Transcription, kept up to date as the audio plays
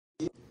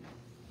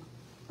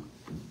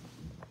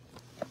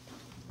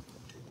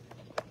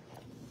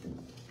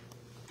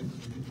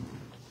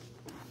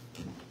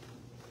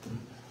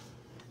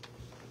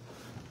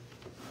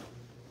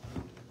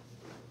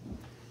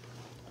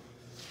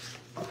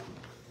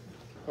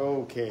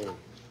Okay.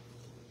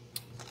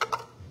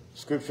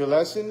 Scripture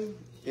lesson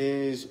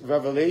is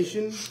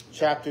Revelation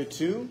chapter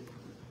 2,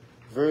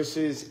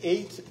 verses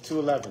 8 to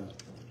 11.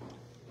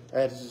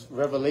 That is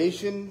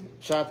Revelation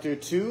chapter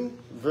 2,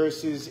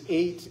 verses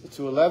 8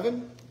 to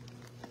 11.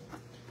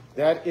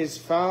 That is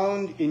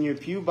found in your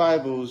pew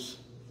Bibles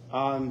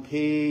on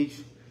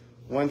page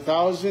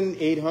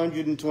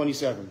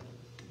 1827.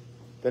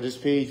 That is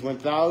page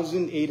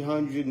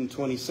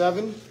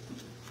 1827.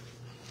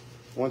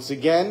 Once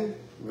again,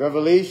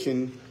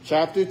 Revelation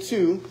chapter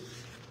 2,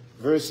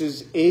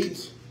 verses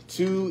 8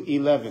 to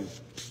 11.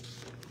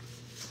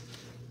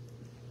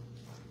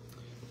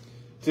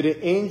 To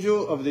the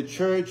angel of the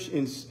church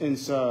in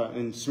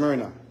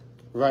Smyrna,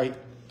 write,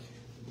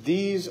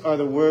 these are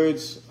the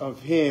words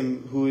of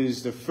him who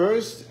is the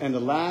first and the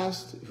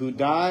last, who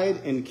died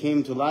and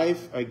came to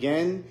life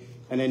again.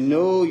 And I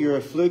know your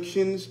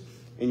afflictions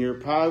and your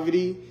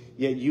poverty,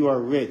 yet you are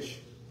rich.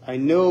 I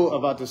know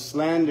about the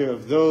slander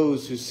of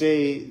those who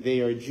say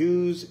they are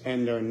Jews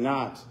and are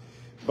not,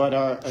 but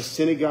are a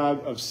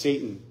synagogue of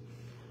Satan.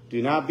 Do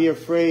not be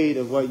afraid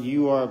of what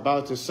you are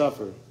about to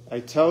suffer. I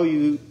tell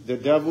you, the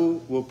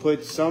devil will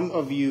put some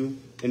of you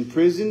in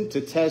prison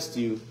to test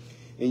you,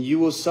 and you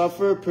will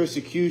suffer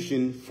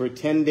persecution for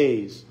 10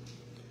 days.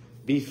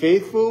 Be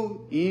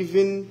faithful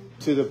even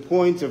to the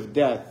point of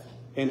death,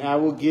 and I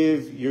will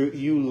give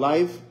you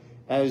life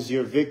as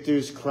your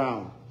victor's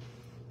crown.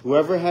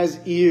 Whoever has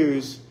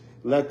ears,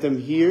 let them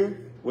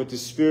hear what the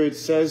Spirit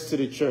says to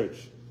the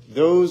church.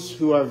 Those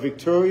who are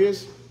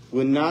victorious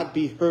will not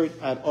be hurt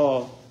at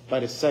all by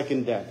the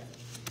second death.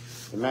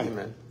 Amen.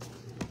 Amen.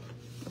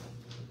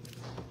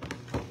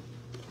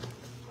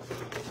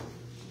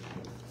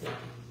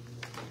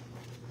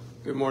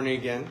 Good morning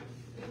again.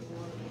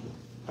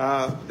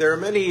 There are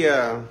many...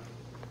 There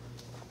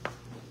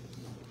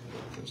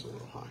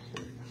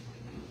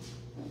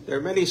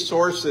are many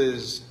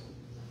sources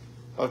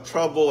of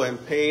trouble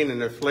and pain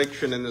and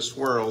affliction in this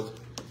world,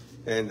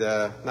 and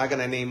not going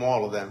to name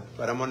all of them,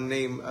 but I'm going to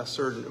name a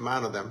certain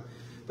amount of them.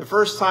 The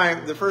first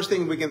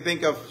thing we can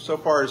think of so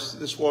far as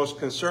this world is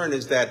concerned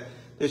is that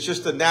there's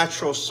just the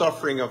natural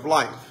suffering of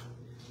life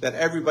that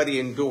everybody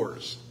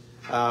endures.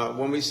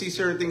 When we see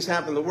certain things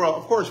happen in the world,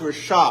 of course we're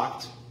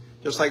shocked,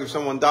 just like if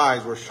someone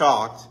dies, we're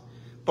shocked.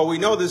 But we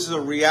know this is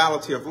a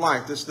reality of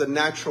life. This is the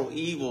natural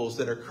evils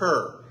that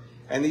occur.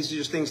 And these are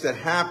just things that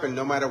happen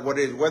no matter what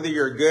it is, whether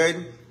you're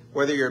good,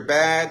 whether you're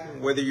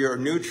bad, whether you're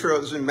neutral,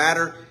 it doesn't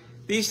matter.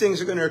 These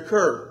things are going to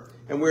occur.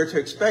 And we're to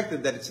expect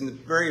that it's in the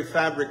very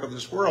fabric of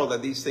this world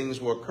that these things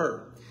will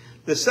occur.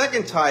 The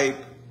second type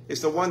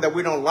is the one that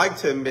we don't like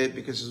to admit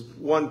because it's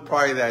one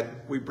probably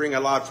that we bring a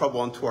lot of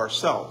trouble onto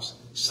ourselves,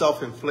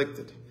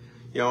 self-inflicted.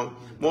 You know,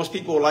 most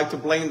people like to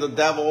blame the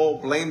devil,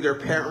 blame their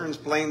parents,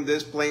 blame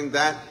this, blame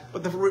that.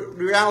 But the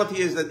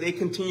reality is that they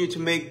continue to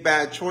make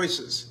bad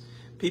choices.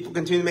 People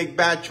continue to make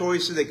bad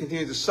choices. They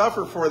continue to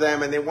suffer for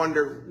them. And they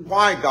wonder,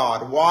 why,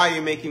 God? Why are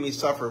you making me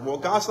suffer? Well,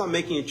 God's not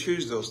making you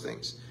choose those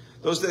things.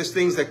 Those are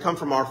things that come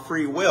from our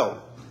free will,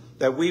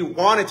 that we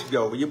wanted to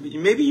go.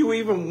 Maybe you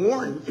even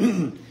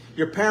warned.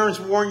 Your parents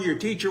warned you. Your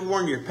teacher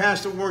warned you. Your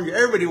pastor warned you.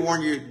 Everybody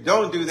warned you.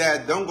 Don't do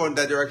that. Don't go in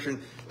that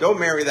direction. Don't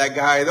marry that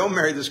guy. Don't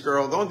marry this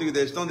girl. Don't do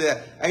this. Don't do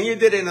that. And you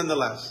did it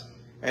nonetheless.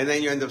 And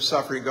then you end up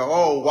suffering. Go,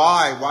 oh,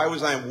 why? Why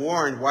was I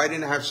warned? Why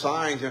didn't I have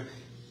signs?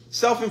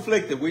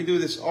 Self-inflicted. We do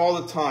this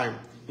all the time.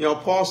 You know,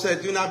 Paul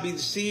said, do not be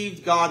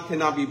deceived. God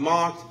cannot be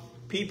mocked.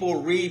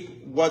 People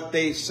reap what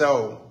they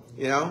sow.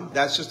 You know,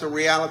 that's just a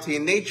reality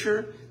in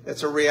nature.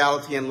 That's a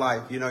reality in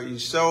life. You know, you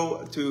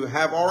sow to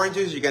have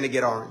oranges, you're going to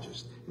get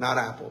oranges, not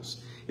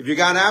apples. If you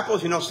got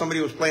apples, you know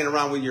somebody was playing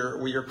around with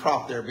your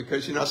crop there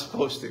because you're not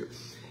supposed to.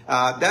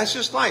 That's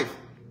just life.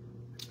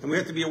 And we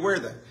have to be aware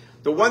of that.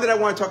 The one that I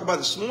want to talk about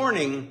this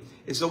morning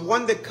is the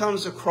one that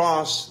comes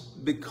across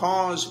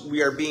because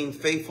we are being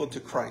faithful to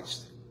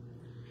Christ.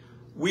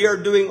 We are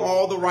doing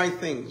all the right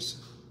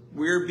things.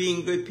 We're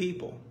being good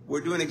people.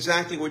 We're doing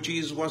exactly what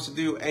Jesus wants to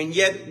do, and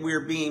yet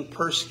we're being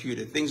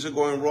persecuted. Things are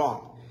going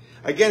wrong.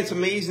 Again, it's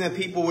amazing that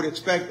people would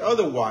expect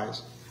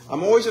otherwise.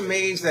 I'm always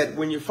amazed that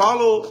when you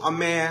follow a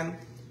man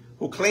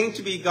who claimed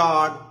to be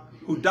God,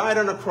 who died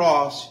on a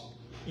cross,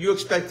 you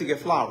expect to get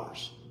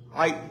flowers.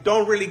 I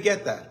don't really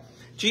get that.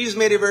 Jesus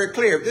made it very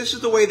clear. If this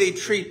is the way they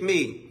treat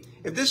me,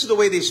 if this is the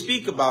way they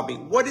speak about me,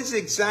 what is it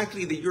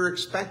exactly that you're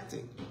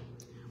expecting?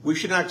 We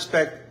should not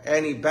expect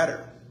any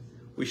better.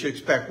 We should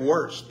expect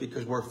worse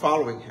because we're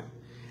following him.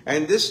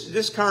 And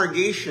this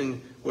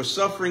congregation was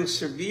suffering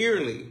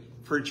severely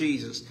for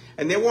Jesus.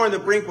 And they were on the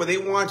brink where they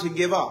wanted to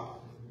give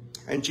up.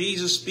 And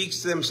Jesus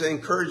speaks to them,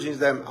 encouraging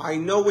them, I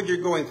know what you're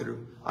going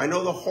through. I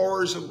know the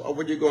horrors of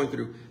what you're going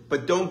through,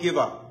 but don't give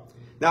up.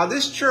 Now,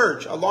 this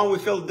church, along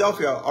with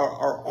Philadelphia,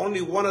 are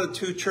only one of the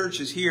two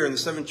churches here in the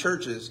 7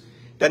 churches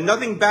that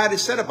nothing bad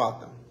is said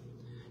about them.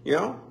 You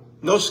know,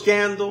 no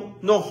scandal,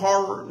 no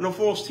horror, no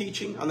false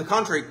teaching. On the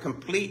contrary,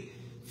 complete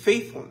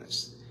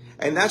faithfulness.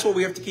 And that's what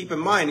we have to keep in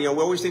mind. We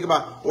always think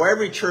about, well,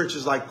 every church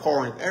is like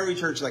Corinth. Every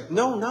church is like,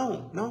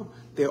 no.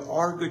 There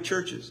are good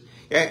churches.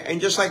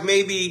 And just like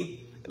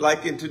maybe,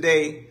 like in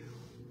today,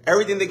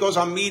 everything that goes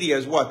on media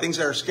is what? Things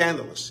that are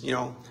scandalous.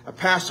 A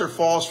pastor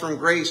falls from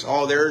grace.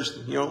 Oh, there's,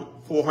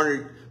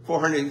 400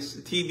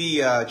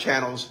 TV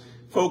channels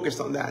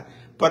focused on that.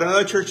 But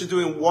another church is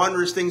doing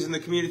wondrous things in the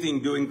community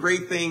and doing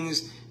great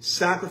things,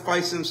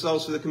 sacrificing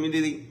themselves for the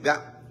community.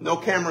 No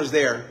cameras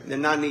there. They're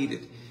not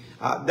needed.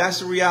 That's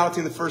the reality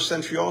in the first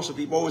century also.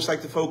 People always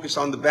like to focus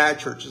on the bad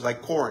churches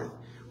like Corinth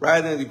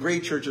rather than the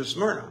great church of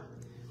Smyrna.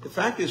 The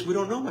fact is, we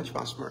don't know much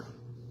about Smyrna.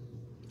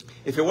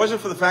 If it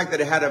wasn't for the fact that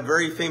it had a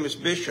very famous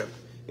bishop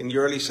in the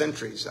early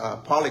centuries,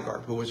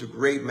 Polycarp, who was a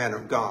great man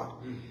of God.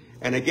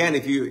 And again,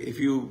 if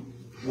you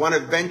want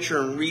to venture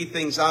and read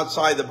things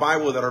outside the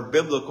Bible that are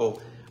biblical,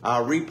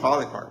 read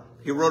Polycarp.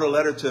 He wrote a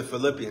letter to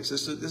Philippians.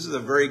 This is a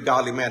very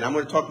godly man. I'm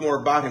going to talk more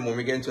about him when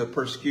we get into the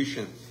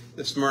persecution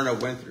that Smyrna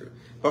went through.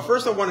 But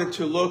first I wanted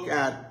to look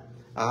at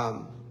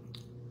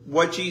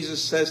what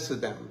Jesus says to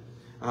them,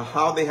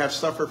 how they have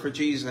suffered for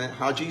Jesus, and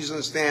how Jesus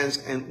understands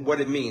and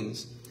what it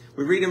means.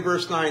 We read in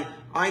verse 9,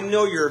 I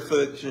know your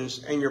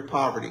afflictions and your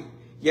poverty,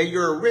 yet you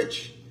are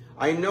rich.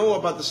 I know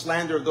about the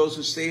slander of those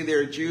who say they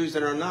are Jews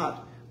and are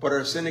not, but are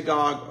a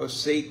synagogue of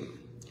Satan.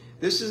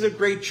 This is a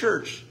great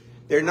church.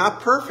 They're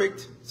not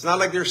perfect. It's not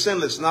like they're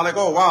sinless. It's not like,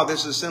 oh, wow,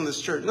 this is a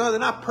sinless church. No, they're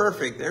not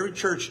perfect. Every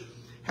church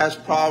has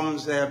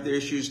problems. They have their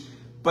issues.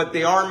 But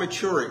they are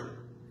maturing.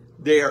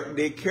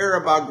 They care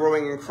about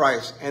growing in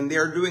Christ. And they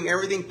are doing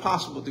everything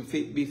possible to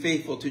be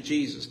faithful to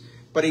Jesus.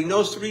 But he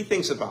knows three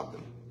things about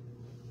them.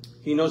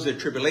 He knows their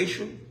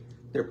tribulation,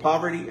 their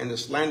poverty, and the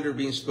slander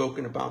being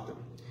spoken about them.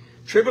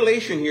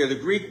 Tribulation here, the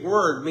Greek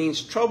word,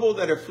 means trouble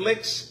that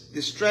afflicts,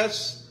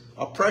 distress,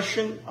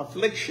 oppression,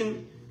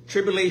 affliction,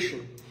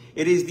 tribulation.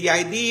 It is the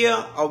idea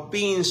of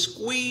being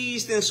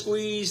squeezed and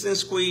squeezed and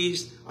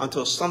squeezed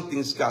until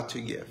something's got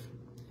to give.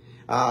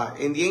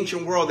 In the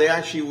ancient world, they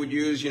actually would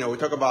use, we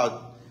talk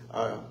about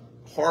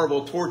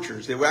horrible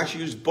tortures. They would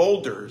actually use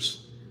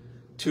boulders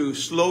to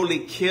slowly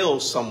kill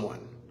someone.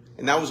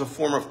 And that was a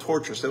form of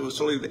torture. So it was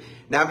slowly.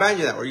 Now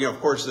imagine that. Or, of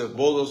course, the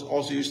boulders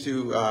also used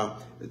to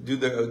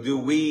do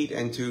wheat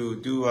and to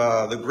do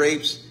the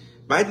grapes.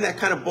 Imagine that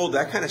kind of boulder,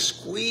 that kind of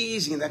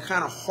squeezing, that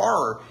kind of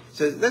horror.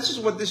 So this is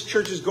what this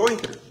church is going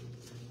through.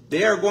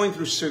 They are going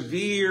through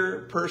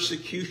severe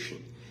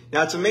persecution.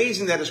 Now, it's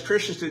amazing that as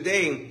Christians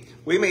today,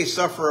 we may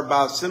suffer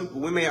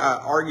we may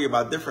argue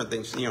about different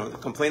things,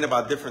 complain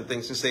about different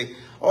things and say,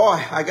 oh,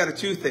 I got a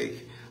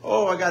toothache.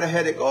 Oh, I got a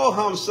headache. Oh,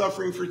 how I'm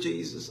suffering for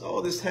Jesus.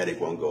 Oh, this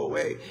headache won't go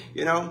away.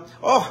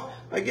 Oh,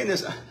 my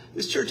goodness,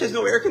 this church has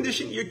no air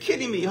conditioning. You're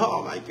kidding me.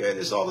 Oh, my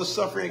goodness, all the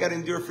suffering I got to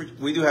endure for.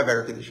 We do have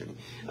air conditioning.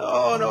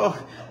 Oh, no,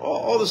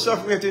 all the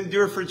suffering we have to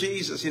endure for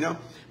Jesus,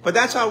 But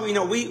that's how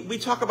we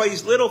talk about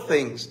these little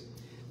things.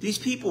 These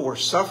people were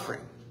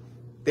suffering.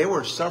 They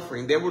were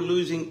suffering. They were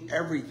losing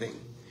everything.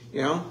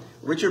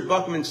 Richard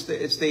Buckman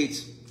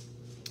states,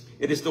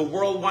 it is the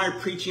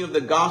worldwide preaching of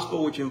the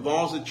gospel which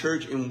involves the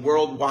church in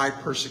worldwide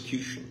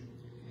persecution.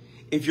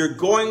 If you're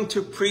going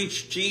to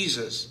preach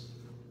Jesus,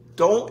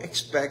 don't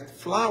expect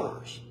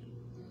flowers.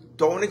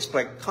 Don't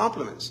expect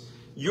compliments.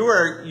 You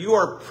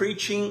are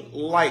preaching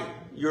light.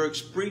 You're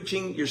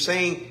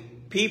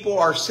saying people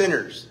are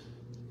sinners.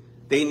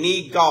 They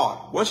need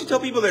God. Once you tell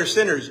people they're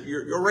sinners,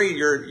 they're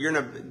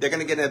going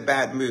to get in a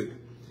bad mood.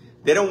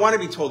 They don't want to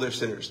be told they're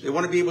sinners. They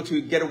want to be able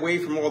to get away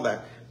from all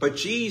that. But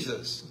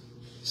Jesus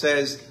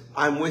says,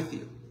 I'm with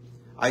you.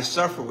 I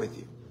suffer with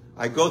you.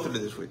 I go through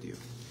this with you.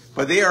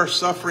 But they are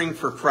suffering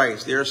for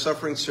Christ. They are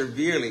suffering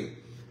severely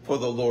for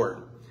the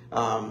Lord.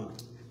 And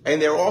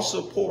they're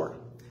also poor.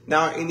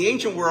 Now, in the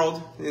ancient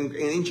world, in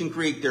ancient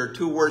Greek, there are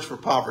two words for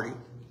poverty.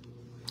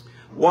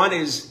 One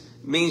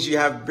means you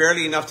have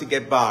barely enough to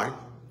get by.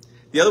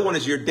 The other one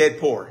is you're dead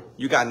poor.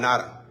 You got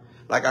nada.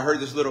 Like I heard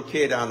this little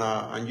kid on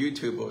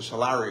YouTube. It was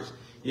hilarious.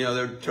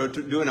 They're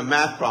doing a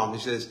math problem.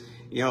 He says,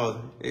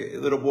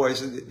 little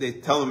boys, they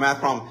tell him a math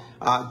problem.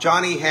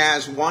 Johnny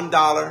has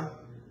 $1.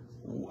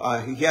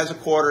 He has a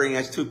quarter and he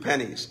has 2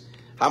 pennies.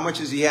 How much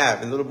does he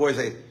have? And the little boy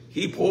say,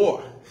 he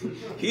poor.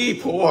 He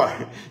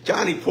poor.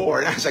 Johnny poor.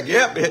 And I was like,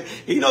 yep,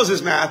 he knows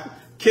his math.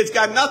 Kid's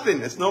got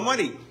nothing. It's no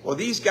money. Well,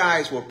 these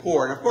guys were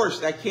poor. And of course,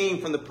 that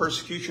came from the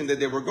persecution that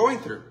they were going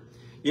through.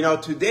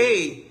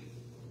 Today,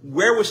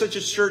 where would such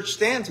a church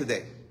stand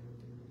today?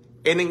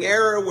 In an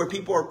era where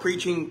people are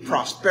preaching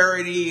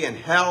prosperity and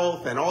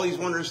health and all these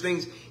wondrous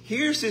things,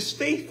 here's this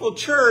faithful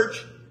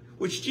church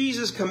which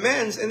Jesus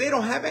commends, and they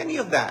don't have any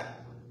of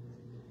that.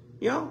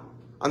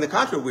 On the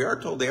contrary, we are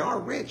told they are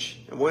rich,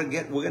 and we're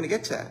going to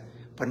get to that,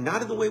 but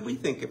not in the way we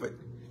think of it,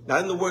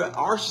 not in the way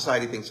our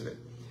society thinks of it.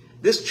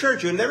 This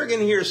church, you're never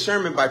going to hear a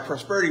sermon by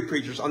prosperity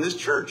preachers on this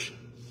church,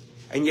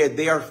 and yet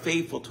they are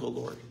faithful to the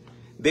Lord.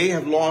 They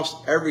have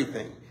lost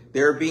everything.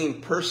 They're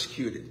being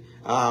persecuted.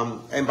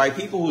 And by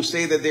people who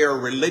say that they are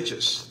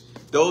religious,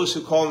 those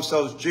who call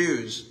themselves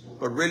Jews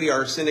but really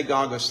are a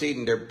synagogue of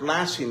Satan. They're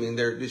blaspheming.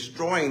 They're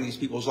destroying these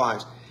people's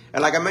lives.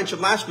 And like I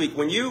mentioned last week,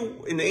 when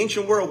you, in the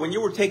ancient world, when you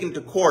were taken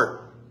to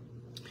court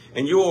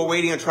and you were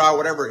awaiting a trial,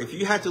 whatever, if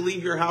you had to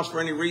leave your house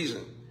for any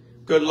reason,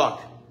 good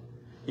luck.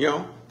 You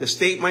know, the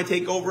state might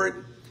take over it.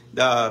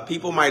 The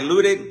people might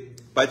loot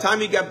it. By the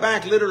time you get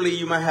back, literally,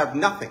 you might have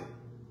nothing.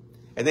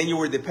 And then you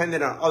were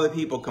dependent on other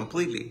people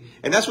completely.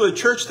 And that's where the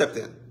church stepped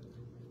in.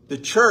 The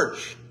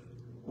church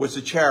was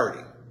the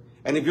charity.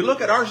 And if you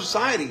look at our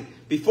society,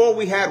 before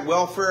we had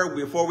welfare,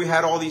 before we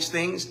had all these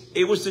things,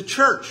 it was the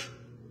church.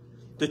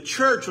 The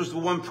church was the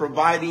one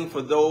providing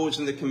for those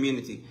in the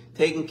community,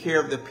 taking care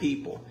of the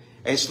people.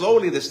 And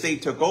slowly the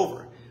state took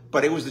over.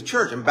 But it was the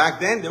church. And back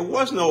then, there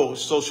was no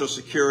Social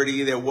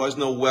Security. There was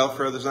no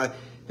welfare.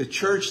 The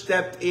church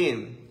stepped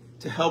in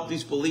to help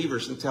these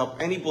believers and to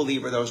help any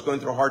believer that was going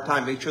through a hard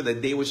time, make sure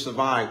that they would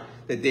survive,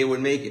 that they would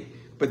make it.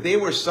 But they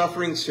were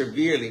suffering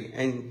severely.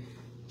 And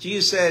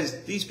Jesus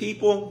says, these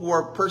people who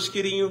are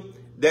persecuting you,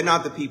 they're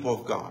not the people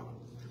of God.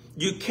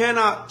 You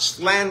cannot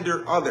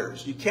slander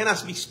others. You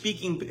cannot be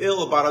speaking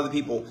ill about other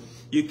people.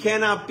 You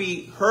cannot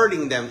be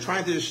hurting them,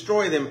 trying to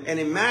destroy them, and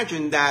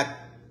imagine that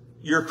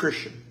you're a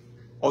Christian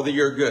or that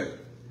you're good.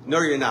 No,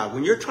 you're not.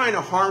 When you're trying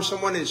to harm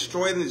someone and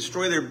destroy them,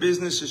 destroy their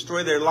business,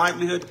 destroy their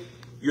livelihood,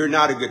 you're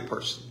not a good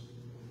person.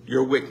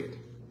 You're wicked.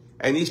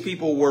 And these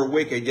people were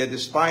wicked, yet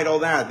despite all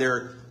that,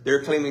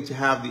 they're claiming to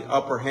have the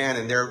upper hand,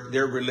 and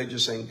they're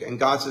religious. And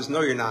God says, no,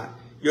 you're not.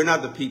 You're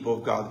not the people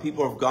of God. The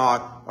people of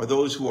God are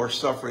those who are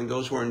suffering,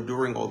 those who are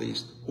enduring all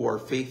these, who are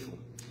faithful.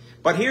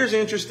 But here's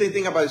the interesting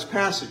thing about this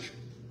passage.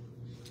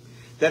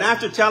 That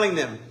after telling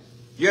them,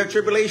 you have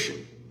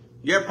tribulation,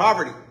 you have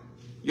poverty,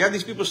 you have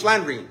these people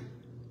slandering,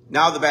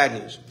 now the bad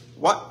news.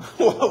 What?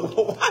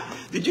 What?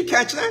 Did you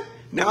catch that?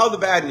 Now the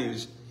bad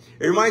news.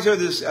 It reminds me of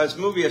this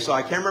movie I saw.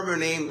 I can't remember her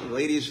name. The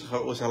lady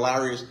was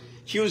hilarious.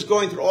 She was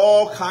going through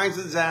all kinds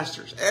of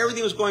disasters.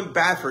 Everything was going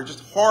bad for her.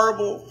 Just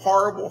horrible,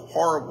 horrible,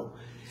 horrible.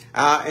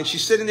 And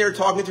she's sitting there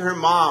talking to her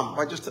mom.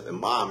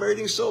 Mom,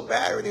 everything's so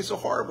bad. Everything's so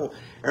horrible.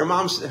 And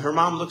her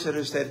mom looks at her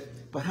and said,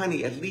 but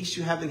honey, at least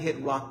you haven't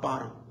hit rock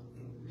bottom.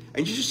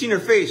 And you just seen her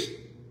face.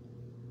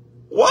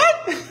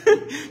 What?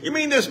 You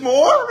mean there's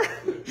more?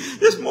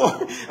 There's more.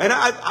 And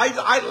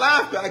I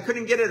laughed. I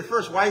couldn't get it at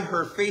first why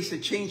her face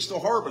had changed so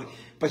horribly.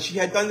 But she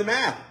had done the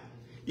math.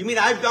 You mean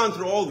I've gone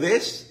through all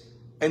this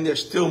and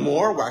there's still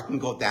more where I can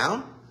go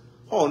down?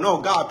 Oh,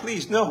 no, God,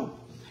 please, no.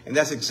 And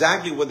that's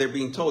exactly what they're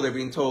being told. They're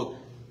being told,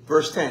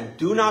 verse 10,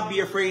 do not be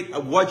afraid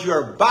of what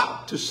you're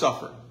about to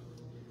suffer.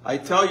 I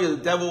tell you,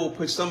 the devil will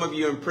put some of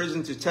you in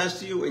prison to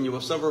test you, and you will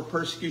suffer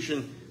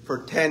persecution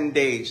for 10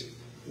 days.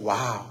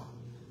 Wow.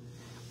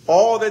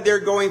 All that they're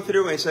going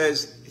through, and it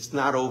says, it's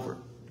not over.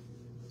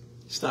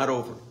 It's not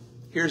over.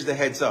 Here's the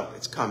heads up.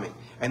 It's coming.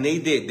 And they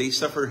did. They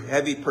suffered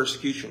heavy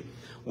persecution.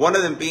 One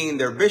of them being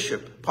their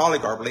bishop,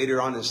 Polycarp,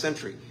 later on in the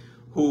century,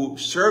 who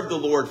served the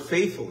Lord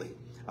faithfully,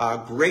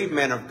 a great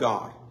man of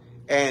God.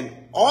 And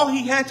all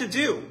he had to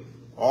do,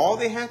 all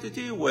they had to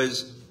do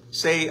was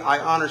say, I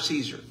honor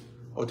Caesar,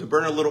 or to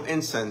burn a little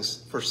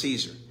incense for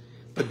Caesar.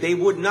 But they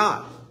would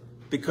not,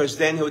 because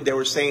then they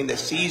were saying that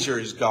Caesar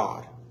is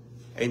God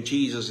and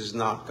Jesus is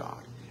not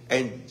God.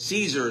 And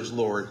Caesar is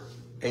Lord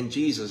and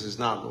Jesus is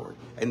not Lord.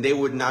 And they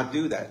would not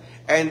do that.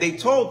 And they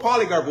told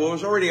Polycarp, who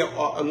was already an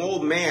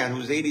old man, who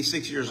was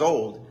 86 years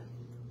old,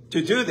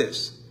 to do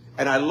this.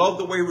 And I love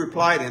the way he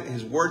replied, and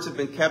his words have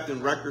been kept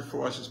in record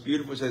for us. It's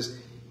beautiful. It says,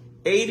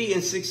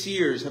 86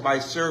 years have I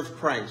served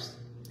Christ,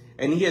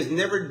 and he has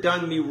never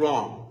done me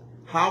wrong.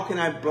 How can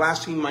I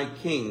blaspheme my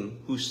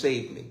king who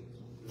saved me?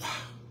 Wow.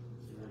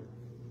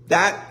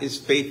 That is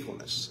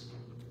faithfulness.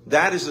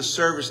 That is the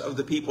service of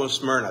the people of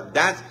Smyrna.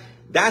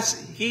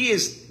 He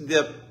is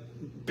the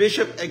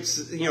bishop,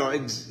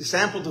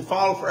 example to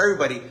follow for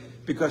everybody,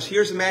 because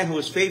here's a man who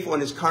was faithful,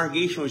 and his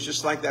congregation was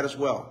just like that as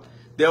well.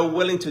 They were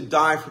willing to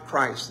die for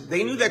Christ.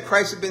 They knew that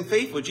Christ had been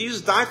faithful.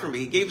 Jesus died for me.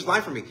 He gave his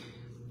life for me.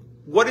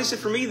 What is it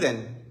for me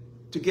then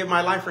to give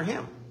my life for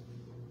him?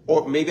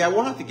 Or maybe I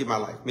won't have to give my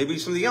life. Maybe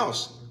something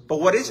else. But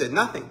what is it?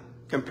 Nothing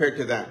compared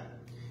to that.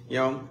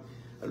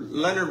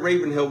 Leonard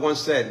Ravenhill once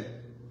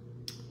said,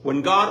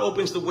 when God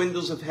opens the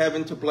windows of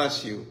heaven to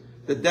bless you,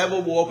 the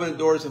devil will open the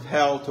doors of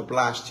hell to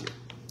blast you.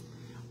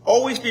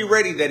 Always be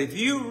ready that if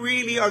you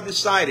really are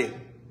decided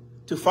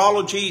to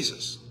follow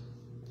Jesus,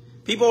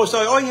 people will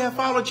say, oh yeah,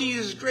 follow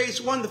Jesus, great,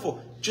 it's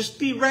wonderful. Just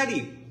be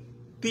ready.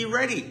 Be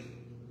ready.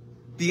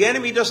 The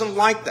enemy doesn't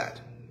like that.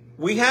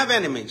 We have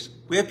enemies.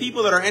 We have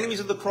people that are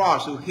enemies of the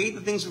cross, who hate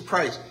the things of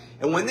Christ.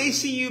 And when they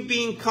see you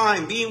being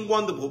kind, being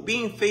wonderful,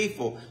 being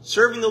faithful,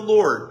 serving the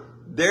Lord,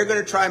 they're going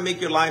to try and make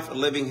your life a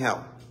living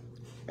hell.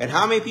 And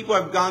how many people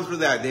have gone through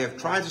that? They have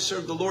tried to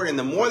serve the Lord, and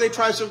the more they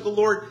try to serve the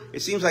Lord,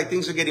 it seems like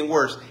things are getting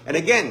worse. And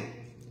again,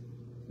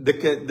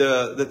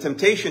 the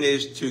temptation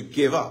is to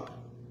give up.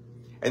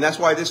 And that's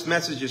why this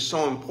message is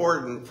so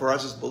important for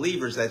us as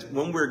believers, that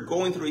when we're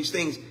going through these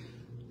things,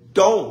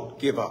 don't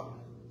give up.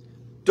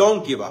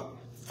 Don't give up.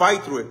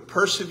 Fight through it.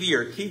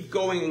 Persevere. Keep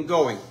going and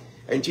going.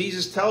 And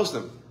Jesus tells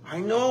them, I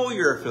know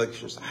your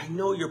afflictions. I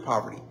know your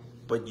poverty.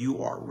 but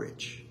you are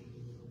rich.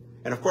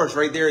 And of course,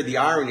 right there, the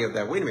irony of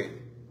that. Wait a minute.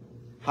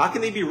 How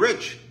can they be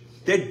rich?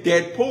 They're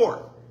dead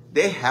poor.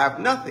 They have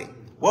nothing.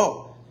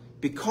 Well,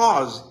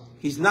 because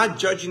he's not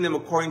judging them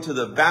according to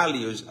the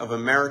values of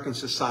American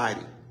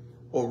society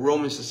or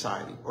Roman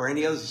society or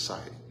any other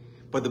society,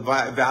 but the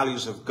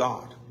values of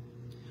God.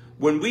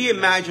 When we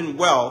imagine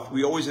wealth,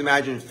 we always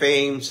imagine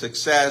fame,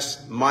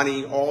 success,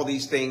 money, all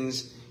these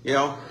things, you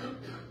know.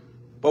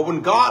 But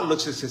when God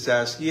looks at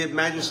success, he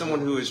imagines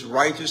someone who is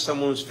righteous,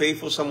 someone who's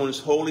faithful, someone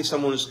who's holy,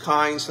 someone who's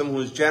kind, someone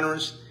who's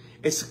generous.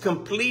 It's a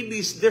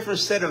completely different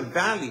set of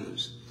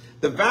values.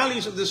 The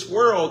values of this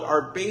world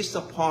are based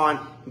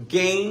upon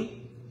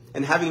gain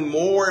and having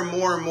more and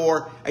more and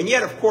more. And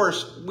yet, of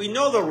course, we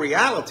know the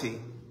reality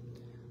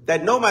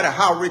that no matter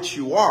how rich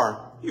you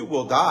are, you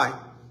will die.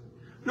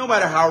 No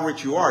matter how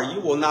rich you are, you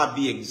will not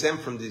be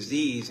exempt from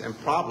disease and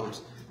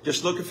problems.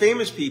 Just look at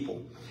famous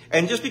people.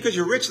 And just because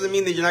you're rich doesn't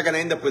mean that you're not going to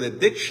end up with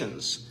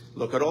addictions.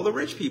 Look at all the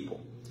rich people.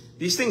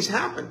 These things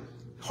happen.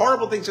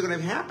 Horrible things are going to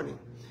be happening.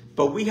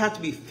 But we have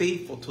to be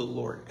faithful to the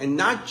Lord and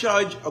not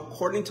judge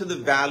according to the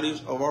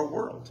values of our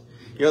world.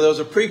 You know, there was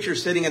a preacher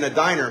sitting in a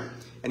diner,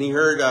 and he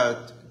heard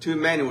two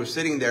men who were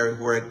sitting there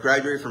who had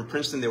graduated from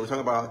Princeton. They were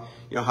talking about,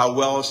 you know, how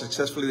well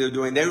successfully they were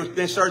doing.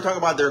 They started talking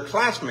about their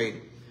classmate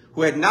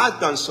who had not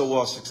done so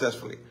well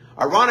successfully.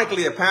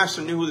 Ironically, the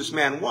pastor knew who this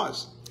man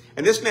was.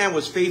 And this man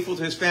was faithful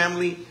to his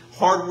family,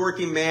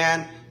 hardworking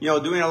man, you know,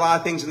 doing a lot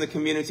of things in the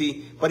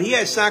community. But he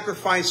had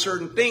sacrificed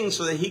certain things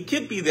so that he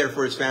could be there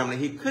for his family.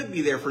 He could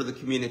be there for the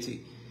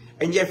community.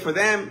 And yet for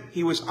them,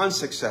 he was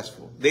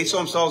unsuccessful. They saw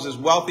themselves as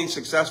wealthy,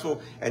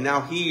 successful, and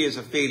now he is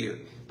a failure.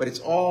 But it's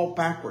all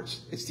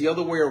backwards. It's the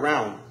other way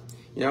around,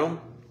 you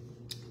know.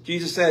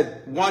 Jesus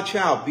said, watch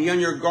out, be on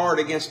your guard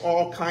against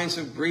all kinds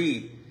of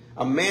greed.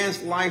 A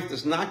man's life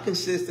does not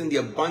consist in the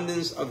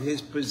abundance of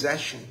his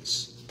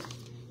possessions.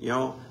 You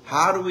know,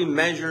 how do we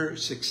measure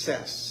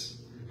success?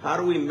 How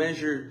do we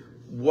measure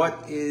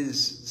what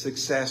is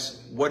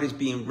success? What is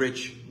being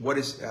rich? What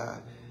is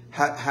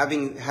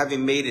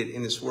having made it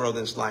in this world,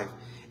 in this life?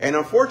 And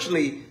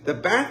unfortunately, the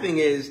bad thing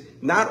is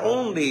not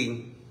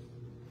only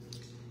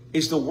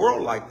is the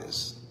world like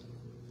this,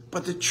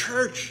 but the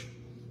church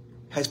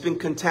has been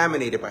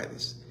contaminated by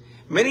this.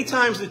 Many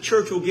times the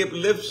church will give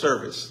lip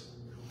service.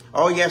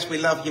 Oh, yes, we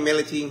love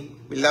humility.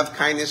 We love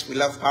kindness. We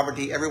love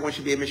poverty. Everyone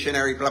should be a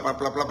missionary, blah, blah,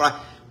 blah, blah,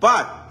 blah.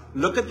 But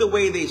look at the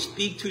way they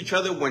speak to each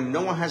other when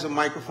no one has a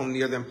microphone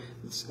near them,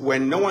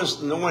 when no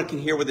one can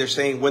hear what they're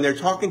saying, when they're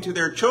talking to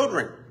their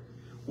children.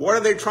 What are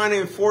they trying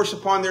to enforce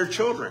upon their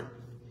children?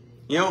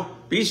 You know,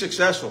 be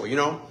successful, you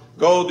know,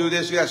 go do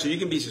this, yeah, so you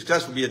can be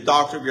successful, be a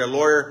doctor, be a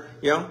lawyer,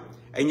 you know.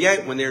 And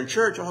yet when they're in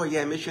church, oh,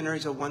 yeah,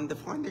 missionaries are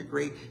wonderful and they're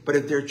great. But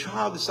if their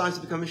child decides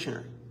to become a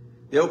missionary,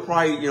 they'll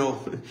probably, you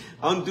know,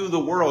 undo the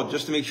world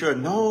just to make sure,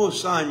 no,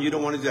 son, you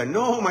don't want to do that.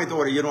 No, my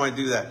daughter, you don't want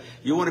to do that.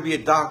 You want to be a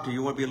doctor.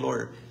 You want to be a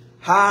lawyer.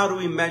 How do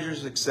we measure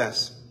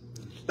success?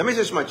 Let me say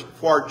this much.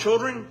 For our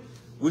children,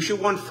 we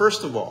should want,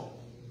 first of all,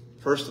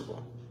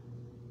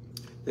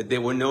 that they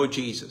will know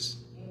Jesus.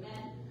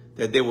 Amen.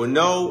 That they will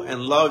know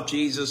and love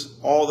Jesus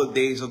all the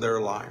days of their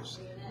lives.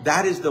 Amen.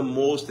 That is the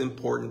most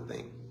important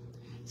thing.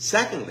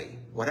 Secondly,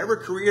 whatever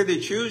career they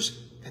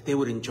choose, that they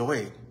would enjoy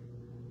it.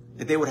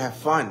 That they would have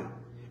fun.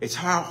 It's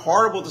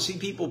horrible to see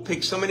people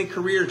pick so many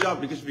careers up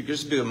because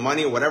of the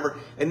money or whatever,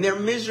 and they're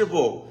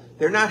miserable.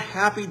 They're not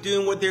happy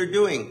doing what they're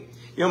doing.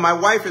 You know, my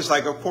wife is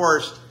like, of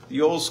course,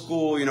 the old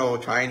school, you know,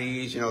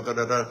 Chinese, you know,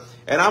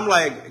 And I'm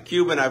like,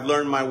 Cuban, I've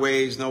learned my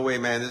ways. No way,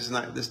 man,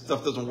 this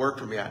stuff doesn't work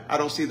for me. I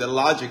don't see the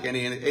logic in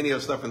any of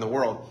the stuff in the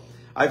world.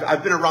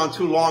 I've been around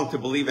too long to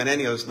believe in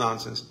any of this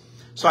nonsense.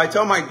 So I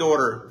tell my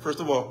daughter, first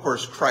of all, of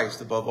course,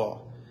 Christ above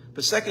all.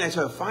 But second, I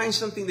tell her, find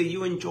something that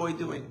you enjoy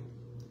doing.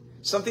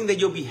 Something that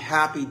you'll be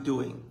happy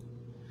doing.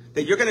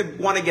 That you're going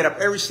to want to get up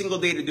every single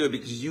day to do it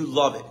because you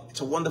love it.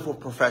 It's a wonderful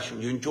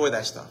profession. You enjoy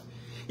that stuff.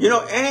 You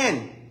know,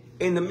 and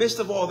in the midst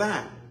of all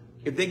that,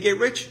 if they get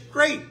rich,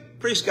 great.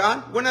 Praise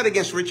God. We're not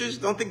against riches.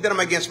 Don't think that I'm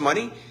against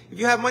money. If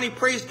you have money,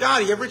 praise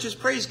God. If you have riches,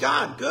 praise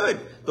God. Good.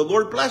 The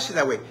Lord bless you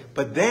that way.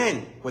 But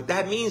then what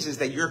that means is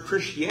that your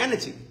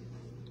Christianity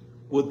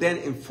will then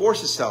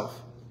enforce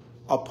itself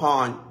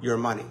upon your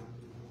money.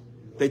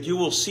 That you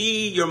will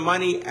see your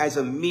money as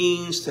a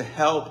means to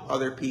help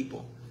other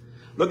people.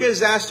 Look at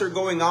disaster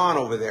going on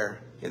over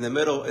there in the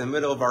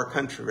middle of our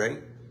country, right?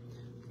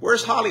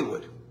 Where's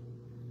Hollywood?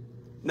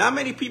 Not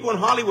many people in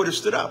Hollywood have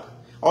stood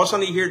up. All of a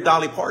sudden you hear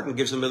Dolly Parton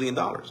gives $1 million.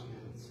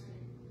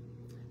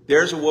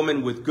 There's a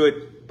woman with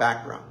good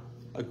background,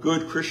 a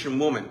good Christian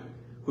woman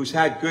who's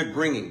had good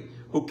bringing,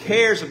 who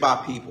cares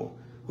about people,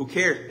 who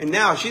cares. And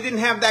now, if she didn't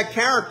have that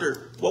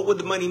character, what would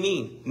the money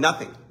mean?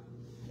 Nothing.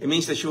 It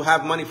means that she'll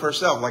have money for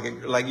herself,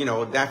 like you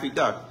know, Daffy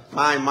Duck.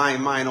 Mine,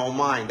 mine, mine, all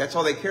mine. That's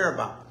all they care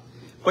about.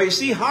 But you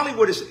see,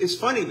 Hollywood is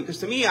funny because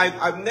to me,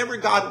 I've never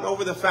gotten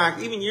over the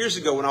fact, even years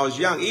ago when I was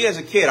young, even as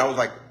a kid, I was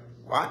like,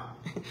 what?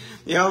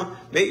 You know,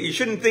 you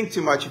shouldn't think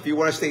too much if you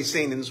want to stay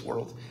sane in this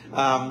world.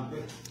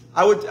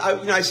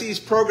 I see these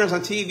programs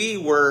on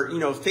TV where, you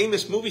know,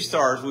 famous movie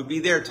stars would be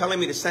there telling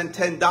me to send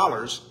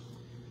 $10,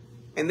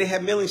 and they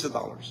have millions of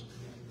dollars.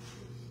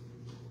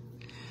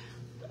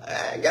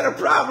 I got a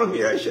problem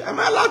here. Am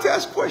I allowed to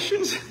ask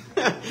questions?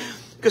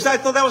 Because I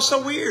thought that was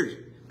so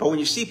weird. But when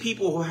you see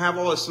people who have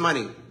all this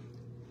money,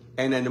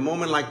 and in a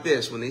moment like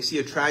this, when they see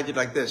a tragedy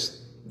like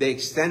this, they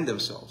extend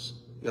themselves.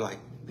 You're like,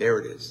 there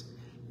it is.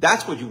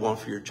 That's what you want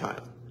for your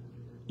child.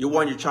 You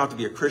want your child to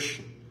be a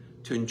Christian,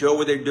 to enjoy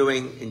what they're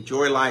doing,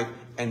 enjoy life,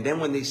 and then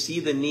when they see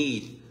the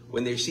need,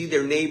 when they see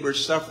their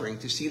neighbors suffering,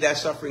 to see that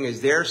suffering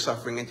as their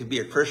suffering and to be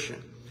a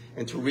Christian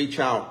and to reach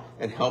out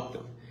and help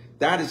them.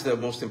 That is the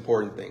most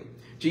important thing.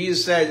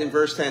 Jesus said in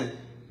verse 10,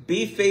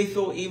 be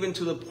faithful even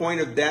to the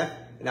point of death,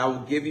 and I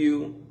will give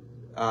you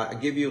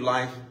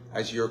life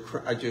as your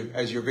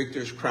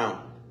victor's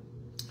crown.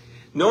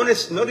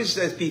 Notice he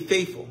says be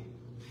faithful.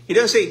 He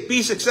doesn't say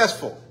be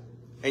successful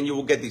and you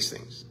will get these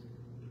things.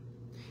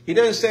 He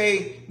doesn't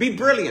say be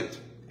brilliant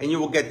and you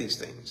will get these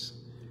things.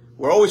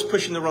 We're always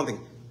pushing the wrong thing.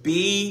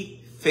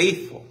 Be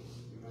faithful.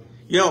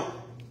 You know,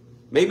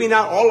 maybe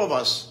not all of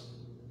us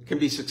can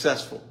be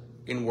successful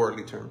in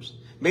worldly terms.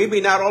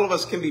 Maybe not all of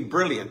us can be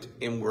brilliant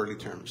in worldly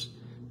terms,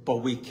 but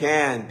we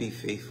can be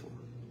faithful.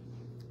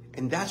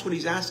 And that's what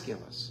he's asking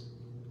of us.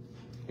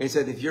 And he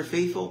said, if you're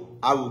faithful,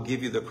 I will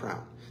give you the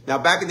crown. Now,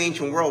 back in the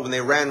ancient world, when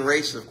they ran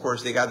races, of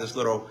course, they got this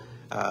little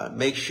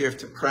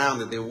makeshift crown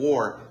that they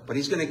wore, but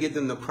he's going to give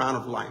them the crown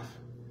of life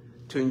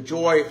to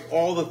enjoy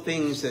all the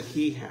things that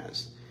he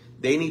has.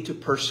 They need to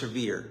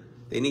persevere.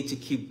 They need to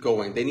keep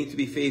going. They need to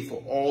be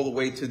faithful all the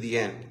way to the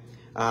end.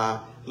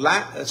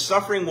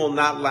 Suffering will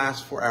not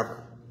last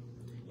forever.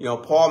 You know,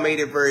 Paul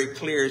made it very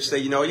clear to say,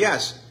 you know,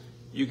 yes,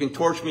 you can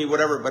torture me,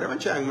 whatever, but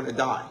eventually I'm going to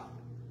die.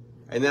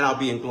 And then I'll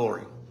be in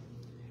glory.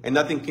 And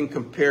nothing can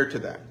compare to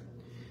that.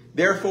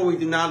 Therefore, we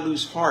do not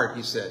lose heart,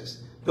 he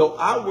says. Though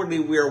outwardly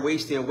we are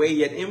wasting away,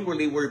 yet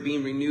inwardly we're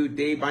being renewed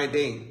day by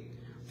day.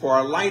 For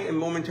our light and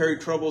momentary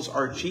troubles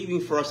are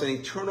achieving for us an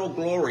eternal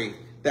glory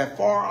that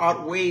far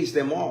outweighs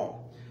them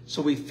all.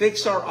 So we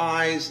fix our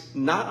eyes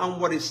not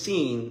on what is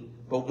seen,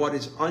 but what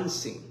is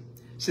unseen.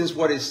 Since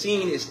what is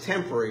seen is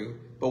temporary,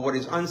 but what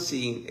is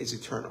unseen is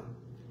eternal.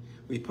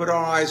 We put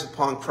our eyes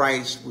upon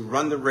Christ. We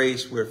run the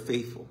race. We're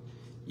faithful.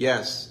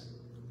 Yes,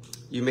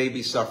 you may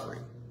be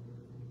suffering,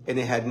 and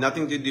it had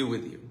nothing to do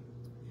with you.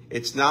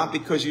 It's not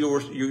because you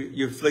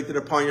inflicted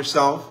upon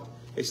yourself.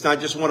 It's not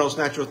just one of those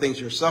natural things.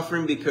 You're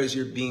suffering because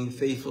you're being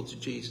faithful to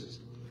Jesus.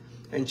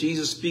 And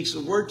Jesus speaks a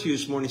word to you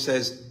this morning. He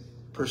says,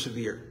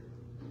 persevere.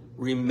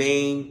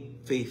 Remain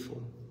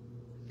faithful,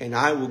 and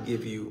I will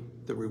give you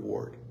the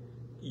reward.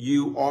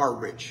 You are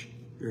rich.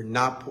 You're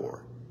not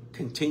poor.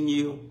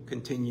 Continue,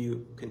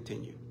 continue,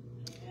 continue.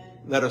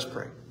 Let us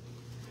pray.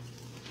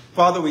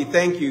 Father, we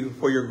thank you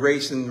for your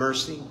grace and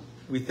mercy.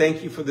 We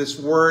thank you for this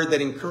word that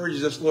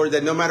encourages us, Lord,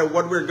 that no matter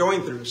what we're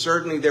going through,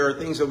 certainly there are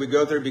things that we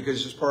go through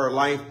because it's part of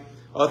life,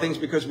 other things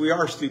because we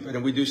are stupid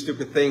and we do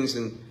stupid things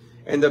and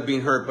end up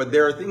being hurt. But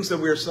there are things that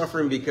we are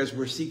suffering because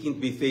we're seeking to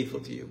be faithful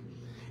to you.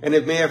 And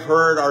it may have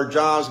hurt our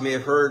jobs, may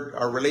have hurt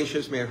our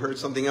relationships, may have hurt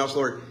something else,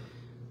 Lord.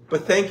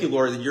 But thank you,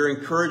 Lord, that you're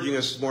encouraging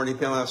us this morning,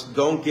 telling us,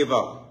 don't give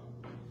up.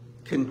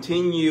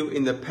 Continue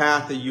in the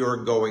path that you're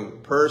going.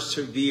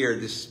 Persevere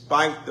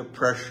despite the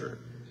pressure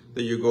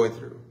that you're going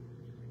through.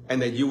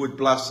 And that you would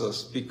bless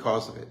us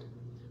because of it.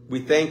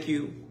 We thank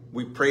you.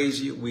 We praise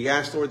you. We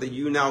ask, Lord, that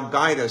you now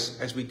guide us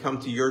as we come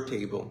to your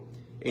table.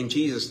 In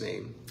Jesus'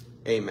 name,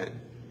 amen.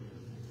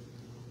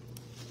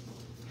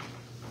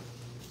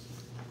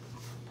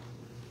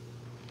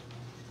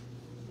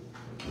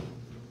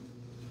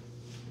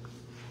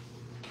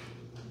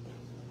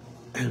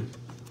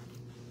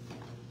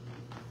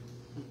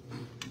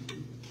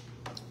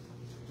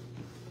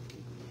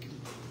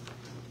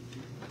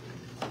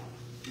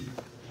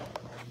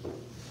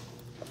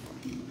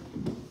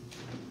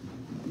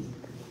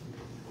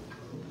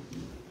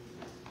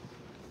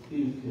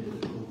 You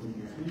could open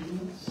your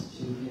hands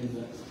to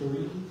hymn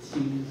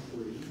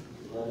 323.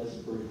 Let us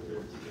break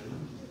bread together.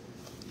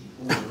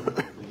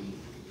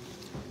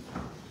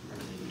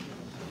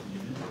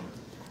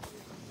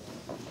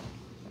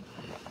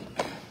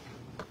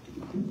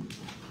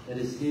 That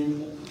is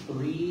hymn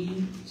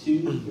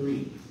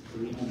 323,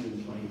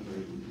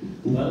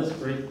 323. Let us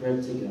break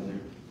bread together.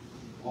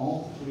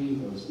 All three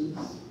verses.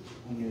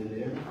 When you're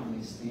there, you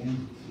may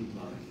stand if you'd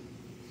like.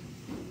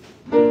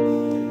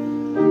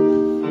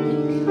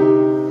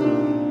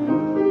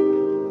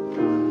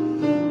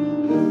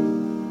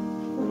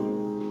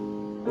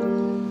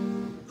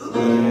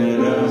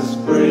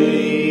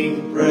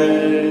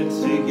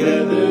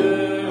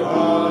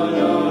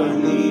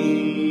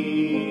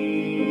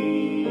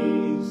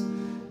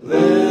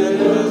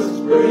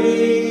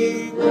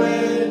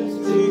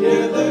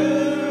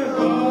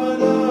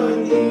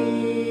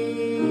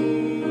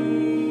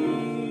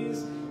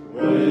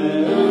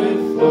 When I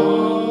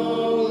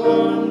fall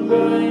on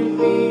my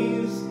knees.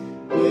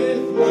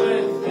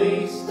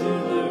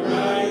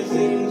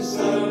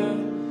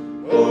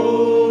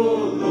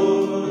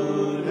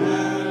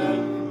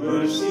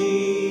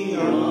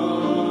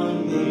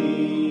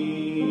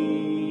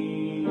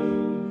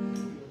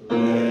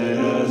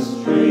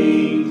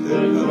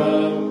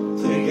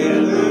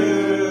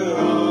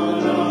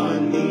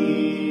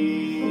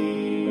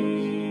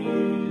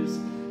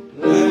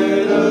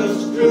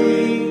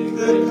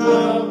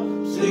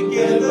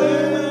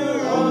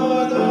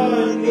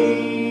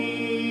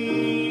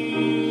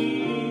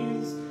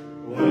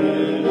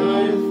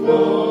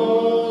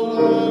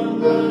 on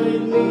my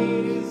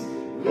knees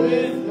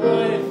with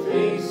my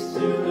face to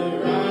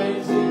the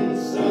rising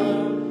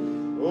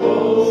sun.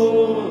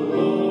 Oh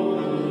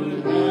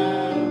Lord,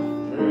 have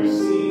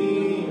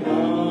mercy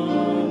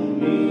on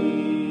me.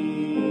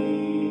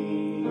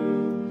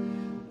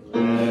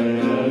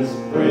 Let us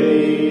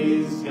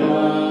praise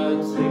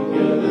God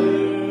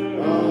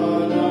together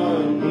on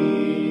our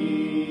knees.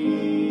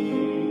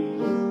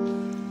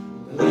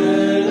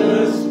 Let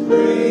us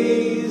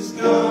praise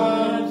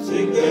God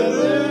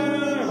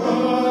together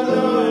on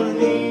our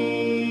knees.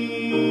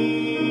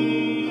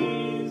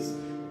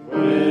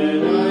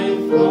 When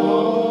I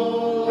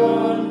fall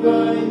on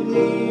my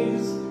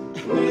knees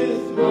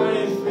with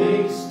my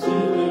face to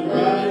the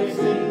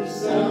rising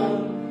sun,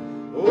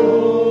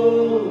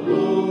 oh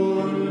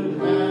Lord,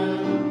 have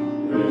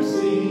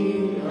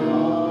mercy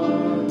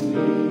on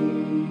me.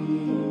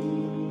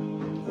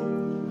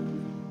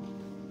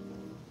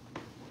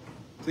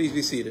 Please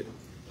be seated.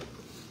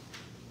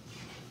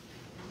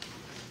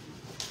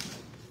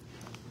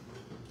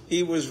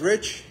 He was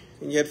rich,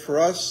 and yet for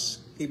us,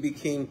 he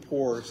became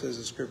poor, says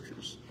the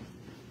scriptures.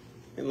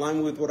 In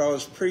line with what I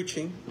was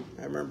preaching,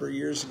 I remember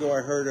years ago I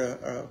heard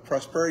a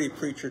prosperity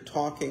preacher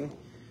talking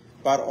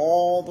about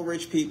all the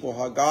rich people,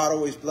 how God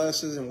always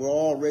blesses, and we're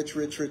all rich,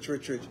 rich, rich,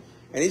 rich, rich.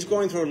 And he's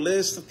going through a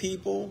list of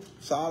people,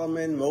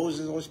 Solomon,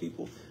 Moses, all those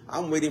people.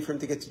 I'm waiting for him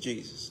to get to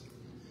Jesus.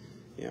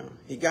 You know,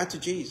 he got to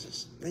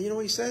Jesus. And you know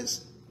what he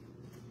says?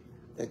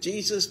 That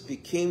Jesus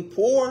became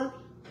poor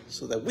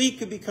so that we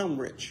could become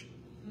rich.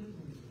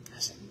 I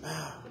said,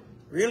 wow,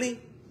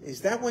 really?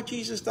 Is that why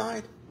Jesus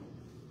died?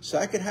 So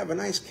I could have a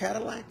nice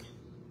Cadillac?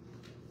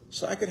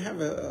 So I could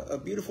have a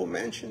beautiful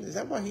mansion? Is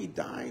that why he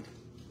died?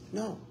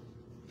 No.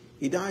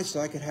 He died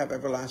so I could have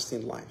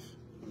everlasting life.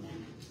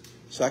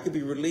 So I could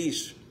be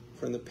released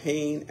from the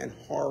pain and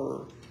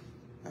horror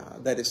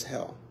that is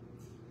hell.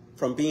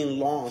 From being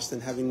lost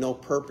and having no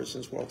purpose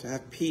in this world, to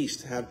have peace,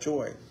 to have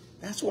joy.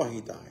 That's why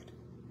he died.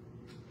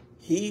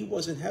 He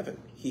was in heaven.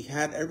 He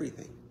had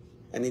everything.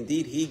 And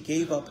indeed, he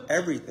gave up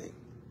everything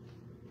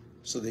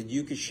so that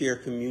you could share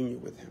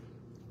communion with him.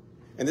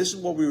 And this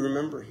is what we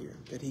remember here,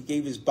 that he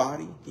gave his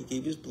body, he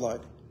gave his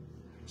blood,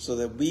 so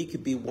that we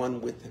could be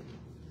one with him.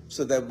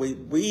 So that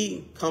when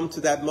we come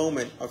to that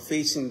moment of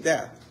facing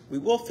death, we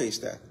will face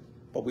death,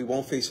 but we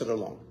won't face it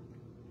alone.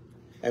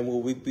 And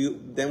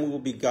then we will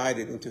be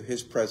guided into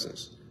his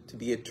presence to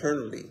be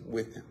eternally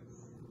with him.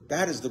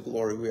 That is the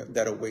glory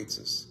that awaits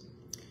us.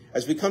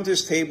 As we come to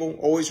this table,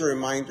 always a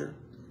reminder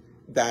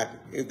that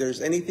if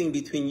there's anything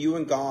between you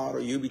and God,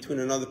 or you between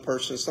another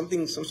person, some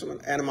sort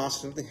of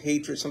animosity, something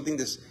hatred, something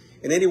that's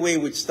in any way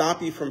would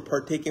stop you from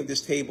partaking of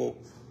this table,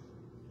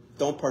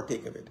 don't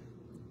partake of it.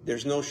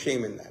 There's no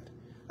shame in that.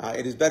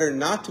 It is better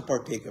not to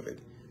partake of it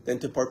than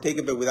to partake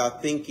of it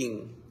without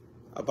thinking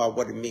about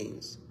what it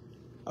means,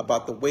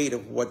 about the weight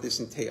of what this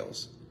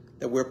entails,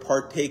 that we're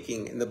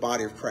partaking in the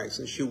body of Christ.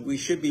 And we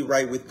should be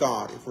right with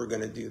God if we're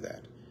going to do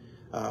that.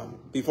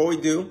 Before we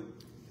do,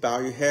 bow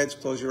your heads,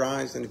 close your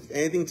eyes, and if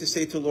anything to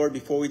say to the Lord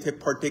before we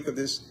partake of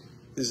this,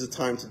 this is the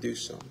time to do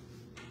so.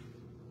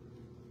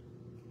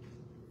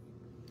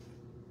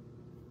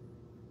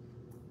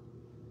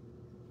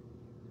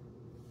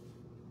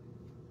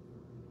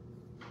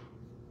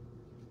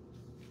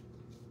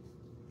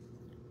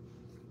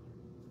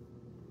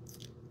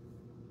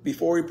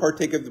 Before we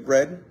partake of the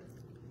bread,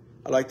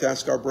 I'd like to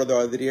ask our brother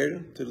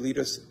Adriel to lead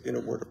us in a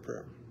word of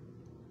prayer.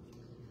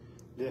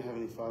 Dear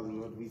Heavenly Father,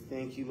 Lord, we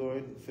thank you,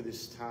 Lord, for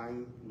this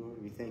time,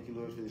 Lord. We thank you,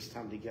 Lord, for this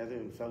time together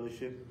in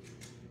fellowship